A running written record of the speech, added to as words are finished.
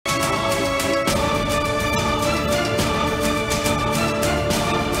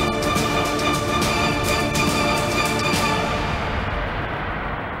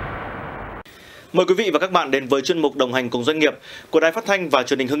Mời quý vị và các bạn đến với chuyên mục Đồng hành cùng doanh nghiệp của Đài Phát thanh và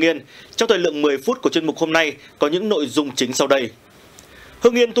Truyền hình Hưng Yên. Trong thời lượng 10 phút của chuyên mục hôm nay có những nội dung chính sau đây.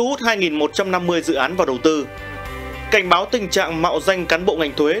 Hưng Yên thu hút 2.150 dự án vào đầu tư. Cảnh báo tình trạng mạo danh cán bộ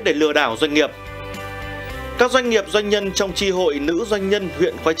ngành thuế để lừa đảo doanh nghiệp. Các doanh nghiệp doanh nhân trong chi hội nữ doanh nhân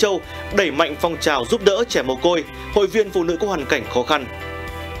huyện Khoái Châu đẩy mạnh phong trào giúp đỡ trẻ mồ côi, hội viên phụ nữ có hoàn cảnh khó khăn.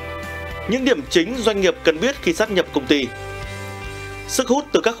 Những điểm chính doanh nghiệp cần biết khi sát nhập công ty. Sức hút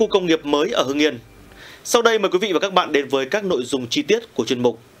từ các khu công nghiệp mới ở Hưng Yên. Sau đây mời quý vị và các bạn đến với các nội dung chi tiết của chuyên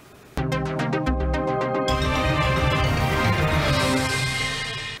mục.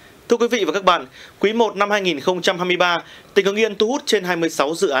 Thưa quý vị và các bạn, quý 1 năm 2023, tỉnh Hưng Yên thu hút trên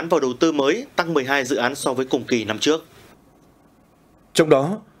 26 dự án vào đầu tư mới, tăng 12 dự án so với cùng kỳ năm trước. Trong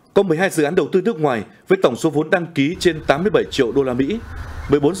đó, có 12 dự án đầu tư nước ngoài với tổng số vốn đăng ký trên 87 triệu đô la Mỹ,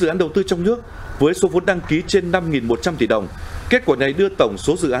 14 dự án đầu tư trong nước với số vốn đăng ký trên 5.100 tỷ đồng. Kết quả này đưa tổng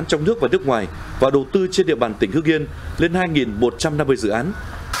số dự án trong nước và nước ngoài vào đầu tư trên địa bàn tỉnh Hưng Yên lên 2.150 dự án,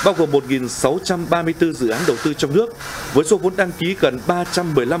 bao gồm 1.634 dự án đầu tư trong nước với số vốn đăng ký gần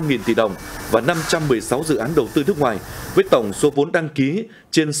 315.000 tỷ đồng và 516 dự án đầu tư nước ngoài với tổng số vốn đăng ký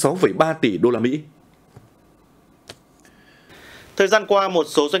trên 6,3 tỷ đô la Mỹ. Thời gian qua, một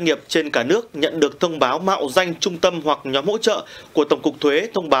số doanh nghiệp trên cả nước nhận được thông báo mạo danh trung tâm hoặc nhóm hỗ trợ của Tổng cục Thuế.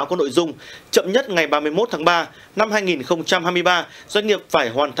 Thông báo có nội dung chậm nhất ngày 31 tháng 3 năm 2023, doanh nghiệp phải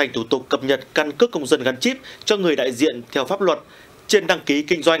hoàn thành thủ tục cập nhật căn cước công dân gắn chip cho người đại diện theo pháp luật trên đăng ký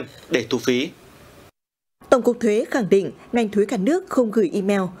kinh doanh để thu phí. Tổng cục Thuế khẳng định ngành thuế cả nước không gửi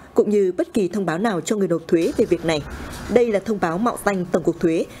email cũng như bất kỳ thông báo nào cho người nộp thuế về việc này. Đây là thông báo mạo danh Tổng cục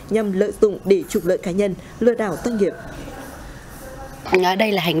Thuế nhằm lợi dụng để trục lợi cá nhân, lừa đảo doanh nghiệp.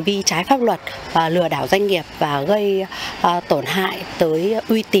 Đây là hành vi trái pháp luật và lừa đảo doanh nghiệp và gây tổn hại tới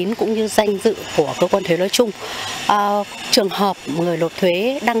uy tín cũng như danh dự của cơ quan thuế nói chung. Trường hợp người nộp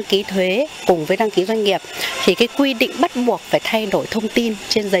thuế đăng ký thuế cùng với đăng ký doanh nghiệp thì cái quy định bắt buộc phải thay đổi thông tin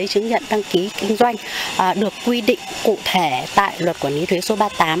trên giấy chứng nhận đăng ký kinh doanh được quy định cụ thể tại Luật Quản lý thuế số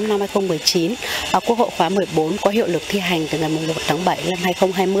 38 năm 2019, Quốc hội khóa 14 có hiệu lực thi hành từ ngày 1 tháng 7 năm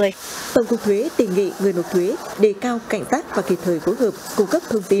 2020. Tổng cục Thuế đề nghị người nộp thuế đề cao cảnh giác và kịp thời phối hợp cung cấp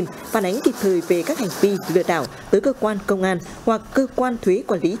thông tin, phản ánh kịp thời về các hành vi lừa đảo tới cơ quan công an hoặc cơ quan thuế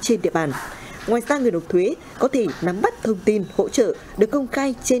quản lý trên địa bàn. Ngoài ra, người nộp thuế có thể nắm bắt thông tin hỗ trợ được công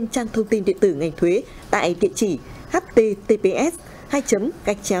khai trên trang thông tin điện tử ngành thuế tại địa chỉ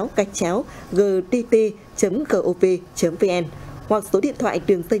https://gdt.gov.vn hoặc số điện thoại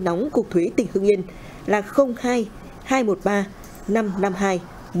đường dây nóng Cục Thuế tỉnh Hưng Yên là 02 213 552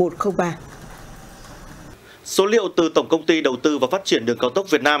 103. Số liệu từ Tổng Công ty Đầu tư và Phát triển Đường cao tốc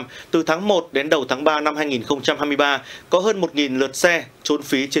Việt Nam từ tháng 1 đến đầu tháng 3 năm 2023 có hơn 1.000 lượt xe trốn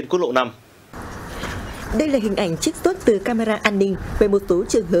phí trên quốc lộ 5. Đây là hình ảnh trích xuất từ camera an ninh về một số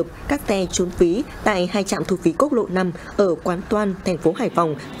trường hợp các xe trốn phí tại hai trạm thu phí quốc lộ 5 ở Quán Toan, thành phố Hải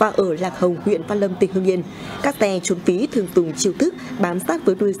Phòng và ở Lạc Hồng, huyện Văn Lâm, tỉnh Hưng Yên. Các xe trốn phí thường dùng chiêu thức bám sát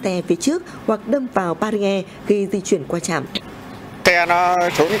với đuôi xe phía trước hoặc đâm vào barrier khi di chuyển qua trạm. Xe nó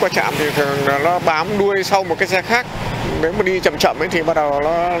trốn qua trạm thì thường nó bám đuôi sau một cái xe khác. Nếu mà đi chậm chậm ấy thì bắt đầu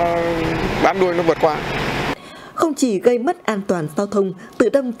nó bám đuôi nó vượt qua. Không chỉ gây mất an toàn giao thông, tự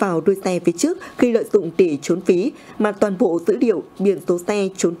đâm vào đuôi xe phía trước khi lợi dụng để trốn phí, mà toàn bộ dữ liệu biển số xe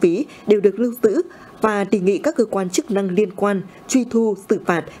trốn phí đều được lưu giữ và đề nghị các cơ quan chức năng liên quan truy thu xử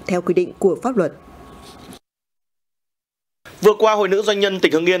phạt theo quy định của pháp luật. Vừa qua, Hội Nữ Doanh nhân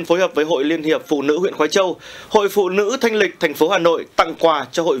tỉnh Hưng Yên phối hợp với Hội Liên hiệp Phụ nữ huyện Khoái Châu, Hội Phụ nữ Thanh lịch thành phố Hà Nội tặng quà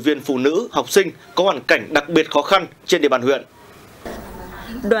cho hội viên phụ nữ, học sinh có hoàn cảnh đặc biệt khó khăn trên địa bàn huyện.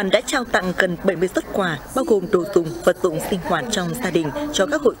 Đoàn đã trao tặng gần 70 suất quà bao gồm đồ dùng, vật dụng sinh hoạt trong gia đình cho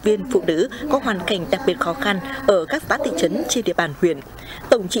các hội viên phụ nữ có hoàn cảnh đặc biệt khó khăn ở các xã thị trấn trên địa bàn huyện.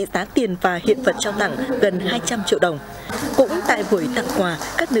 Tổng trị giá tiền và hiện vật trao tặng gần 200 triệu đồng. Cũng tại buổi tặng quà,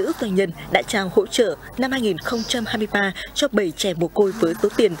 các nữ doanh nhân đã trao hỗ trợ năm 2023 cho 7 trẻ mồ côi với số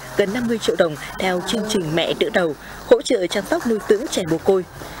tiền gần 50 triệu đồng theo chương trình Mẹ đỡ đầu, hỗ trợ chăm sóc nuôi dưỡng trẻ mồ côi.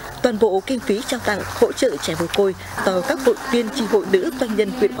 Toàn bộ kinh phí trao tặng hỗ trợ trẻ mồ côi do các hội viên chi hội nữ doanh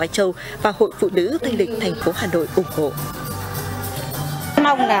nhân huyện Khoái Châu và Hội Phụ nữ Thanh lịch thành phố Hà Nội ủng hộ.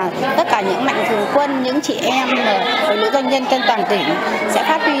 Mong là tất cả những mạnh thường quân, những chị em hội nữ doanh nhân trên toàn tỉnh sẽ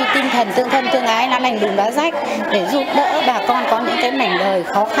phát huy tinh thần tương thân tương ái, lá lành đùm lá rách để giúp đỡ bà con có những cái mảnh đời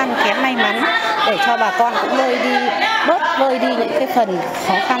khó khăn kém may mắn, để cho bà con cũng bớt vơi đi những cái phần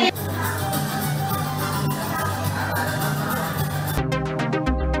khó khăn.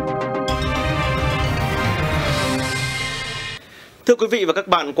 Thưa quý vị và các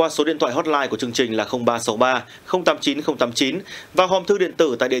bạn, qua số điện thoại hotline của chương trình là 0363 089 089 và hòm thư điện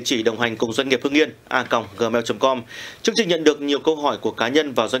tử tại địa chỉ đồng hành cùng doanh nghiệp Hưng Yên @gmail.com. Chương trình nhận được nhiều câu hỏi của cá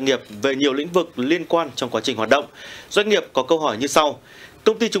nhân và doanh nghiệp về nhiều lĩnh vực liên quan trong quá trình hoạt động. Doanh nghiệp có câu hỏi như sau: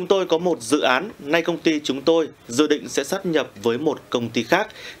 công ty chúng tôi có một dự án, nay công ty chúng tôi dự định sẽ sát nhập với một công ty khác,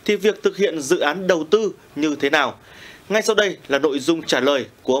 thì việc thực hiện dự án đầu tư như thế nào? Ngay sau đây là nội dung trả lời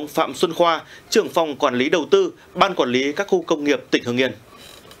của ông Phạm Xuân Khoa, trưởng phòng quản lý đầu tư, Ban quản lý các khu công nghiệp tỉnh Hưng Yên.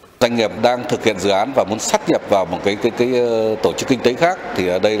 Doanh nghiệp đang thực hiện dự án và muốn sát nhập vào một cái tổ chức kinh tế khác thì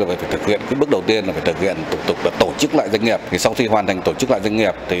ở đây là phải thực hiện cái bước đầu tiên là phải thực hiện thủ tục là tổ chức lại doanh nghiệp. Thì sau khi hoàn thành tổ chức lại doanh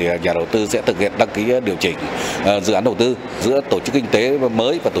nghiệp thì nhà đầu tư sẽ thực hiện đăng ký điều chỉnh dự án đầu tư. Giữa tổ chức kinh tế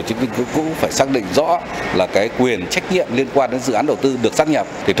mới và tổ chức kinh tế cũ phải xác định rõ là cái quyền trách nhiệm liên quan đến dự án đầu tư được sát nhập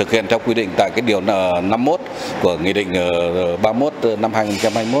thì thực hiện theo quy định tại cái điều 51 của Nghị định 31 năm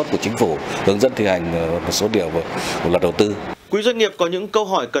 2021 của Chính phủ hướng dẫn thi hành một số điều của luật đầu tư. Quý doanh nghiệp có những câu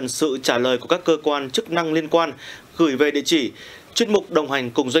hỏi cần sự trả lời của các cơ quan chức năng liên quan gửi về địa chỉ chuyên mục đồng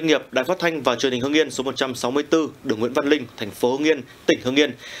hành cùng doanh nghiệp, Đài Phát thanh và Truyền hình Hưng Yên, số 164, đường Nguyễn Văn Linh, thành phố Hưng Yên, tỉnh Hưng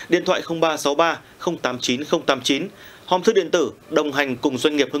Yên, điện thoại 0363 089 089, hòm thư điện tử đồng hành cùng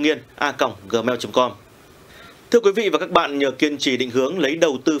doanh nghiệp Hưng Yên @gmail.com. Thưa quý vị và các bạn, nhờ kiên trì định hướng lấy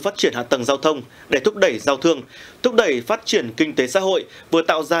đầu tư phát triển hạ tầng giao thông để thúc đẩy giao thương, thúc đẩy phát triển kinh tế xã hội, vừa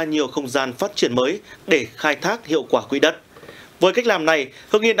tạo ra nhiều không gian phát triển mới để khai thác hiệu quả quỹ đất. Với cách làm này,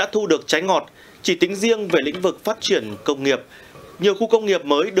 Hưng Yên đã thu được trái ngọt. Chỉ tính riêng về lĩnh vực phát triển công nghiệp, nhiều khu công nghiệp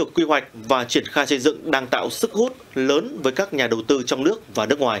mới được quy hoạch và triển khai xây dựng đang tạo sức hút lớn với các nhà đầu tư trong nước và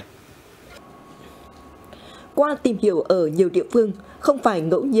nước ngoài. Qua tìm hiểu ở nhiều địa phương, không phải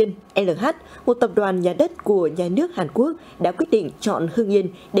ngẫu nhiên, LH, một tập đoàn nhà đất của nhà nước Hàn Quốc, đã quyết định chọn Hưng Yên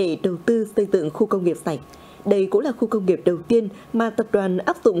để đầu tư xây dựng khu công nghiệp sạch. Đây cũng là khu công nghiệp đầu tiên mà tập đoàn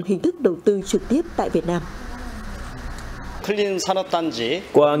áp dụng hình thức đầu tư trực tiếp tại Việt Nam.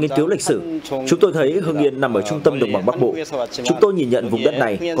 Qua nghiên cứu lịch sử, chúng tôi thấy Hưng Yên nằm ở trung tâm đồng bằng Bắc Bộ. Chúng tôi nhìn nhận vùng đất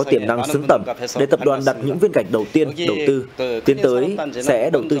này có tiềm năng xứng tầm để tập đoàn đặt những viên gạch đầu tiên đầu tư, tiến tới sẽ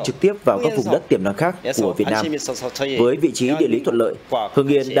đầu tư trực tiếp vào các vùng đất tiềm năng khác của Việt Nam. Với vị trí địa lý thuận lợi, Hưng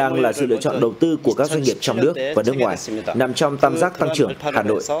Yên đang là sự lựa chọn đầu tư của các doanh nghiệp trong nước và nước ngoài, nằm trong tam giác tăng trưởng Hà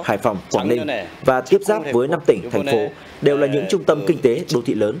Nội, Hải Phòng, Quảng Ninh và tiếp giáp với 5 tỉnh, thành phố đều là những trung tâm kinh tế đô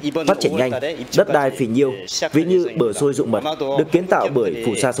thị lớn, phát triển nhanh, đất đai phì nhiêu, ví như bờ sôi Dụng Mật, được kiến tạo bởi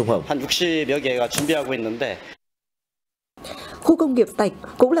phù sa sông Hồng. Khu công nghiệp sạch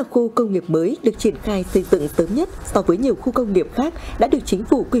cũng là khu công nghiệp mới được triển khai xây dựng sớm nhất so với nhiều khu công nghiệp khác đã được chính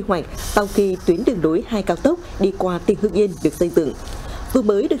phủ quy hoạch sau khi tuyến đường nối 2 cao tốc đi qua tỉnh Hưng Yên được xây dựng. Dù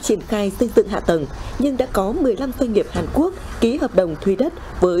mới được triển khai xây dựng hạ tầng, nhưng đã có 15 doanh nghiệp Hàn Quốc ký hợp đồng thuê đất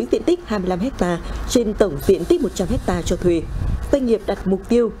với diện tích 25 ha trên tổng diện tích 100 ha cho thuê. Doanh nghiệp đặt mục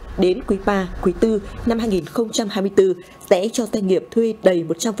tiêu đến quý 3, quý 4 năm 2024 sẽ cho doanh nghiệp thuê đầy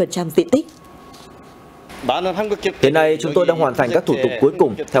 100% diện tích. Hiện nay, chúng tôi đang hoàn thành các thủ tục cuối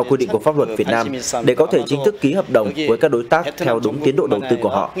cùng theo quy định của pháp luật Việt Nam để có thể chính thức ký hợp đồng với các đối tác theo đúng tiến độ đầu tư của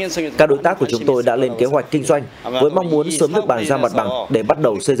họ. Các đối tác của chúng tôi đã lên kế hoạch kinh doanh với mong muốn sớm được bàn giao mặt bằng để bắt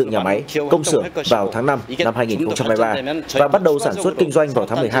đầu xây dựng nhà máy, công xưởng vào tháng 5 năm 2023 và bắt đầu sản xuất kinh doanh vào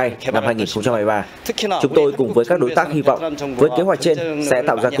tháng 12 năm 2023. Chúng tôi cùng với các đối tác hy vọng với kế hoạch trên sẽ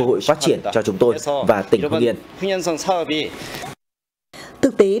tạo ra cơ hội phát triển cho chúng tôi và tỉnh Hưng Yên.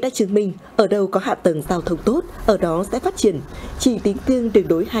 Thực tế đã chứng minh ở đâu có hạ tầng giao thông tốt, ở đó sẽ phát triển. Chỉ tính riêng đường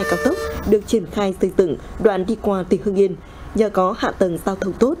nối 2 cao tốc được triển khai xây dựng đoạn đi qua tỉnh Hưng Yên. Nhờ có hạ tầng giao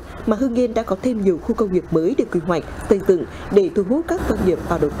thông tốt mà Hưng Yên đã có thêm nhiều khu công nghiệp mới được quy hoạch, xây dựng để thu hút các doanh nghiệp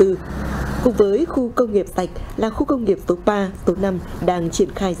vào đầu tư. Cùng với khu công nghiệp sạch là khu công nghiệp số 3, số 5 đang triển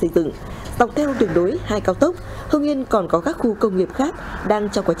khai xây dựng. Dọc theo đường nối 2 cao tốc, Hưng Yên còn có các khu công nghiệp khác đang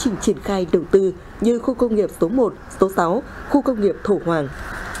trong quá trình triển khai đầu tư như khu công nghiệp số 1, số 6, khu công nghiệp Thổ Hoàng.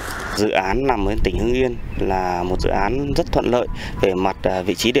 Dự án nằm ở tỉnh Hưng Yên là một dự án rất thuận lợi về mặt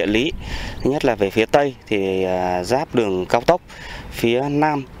vị trí địa lý. Thứ nhất là về phía Tây thì giáp đường cao tốc, phía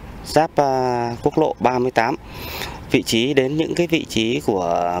Nam giáp quốc lộ 38. Vị trí đến những cái vị trí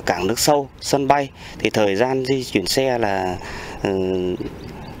của cảng nước sâu, sân bay thì thời gian di chuyển xe là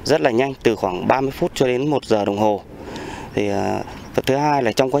rất là nhanh, từ khoảng 30 phút cho đến 1 giờ đồng hồ. Thì thứ hai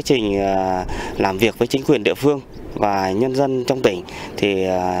là trong quá trình làm việc với chính quyền địa phương và nhân dân trong tỉnh thì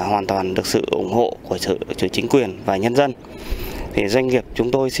hoàn toàn được sự ủng hộ của chính quyền và nhân dân. Thì doanh nghiệp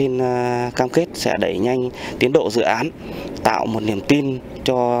chúng tôi xin cam kết sẽ đẩy nhanh tiến độ dự án, tạo một niềm tin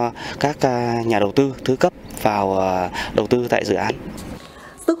cho các nhà đầu tư thứ cấp vào đầu tư tại dự án.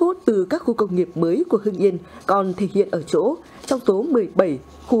 Sức hút từ các khu công nghiệp mới của Hưng Yên còn thể hiện ở chỗ Trong số 17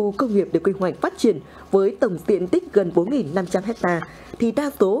 khu công nghiệp được quy hoạch phát triển với tổng diện tích gần 4.500 ha, thì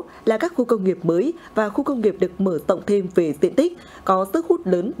đa số là các khu công nghiệp mới và khu công nghiệp được mở rộng thêm về diện tích, có sức hút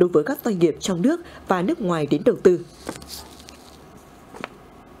lớn đối với các doanh nghiệp trong nước và nước ngoài đến đầu tư.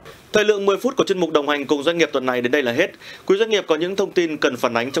 Thời lượng 10 phút của chuyên mục đồng hành cùng doanh nghiệp tuần này đến đây là hết. Quý doanh nghiệp có những thông tin cần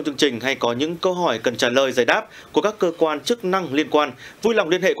phản ánh trong chương trình hay có những câu hỏi cần trả lời giải đáp của các cơ quan chức năng liên quan, vui lòng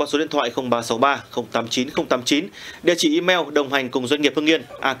liên hệ qua số điện thoại 0363 089 089, địa chỉ email đồng hành cùng doanh nghiệp Hưng Yên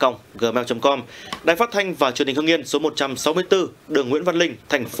 @gmail.com, Đài Phát thanh và Truyền hình Hưng Yên số 164, đường Nguyễn Văn Linh,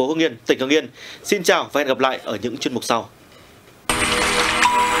 thành phố Hưng Yên, tỉnh Hưng Yên. Xin chào và hẹn gặp lại ở những chuyên mục sau.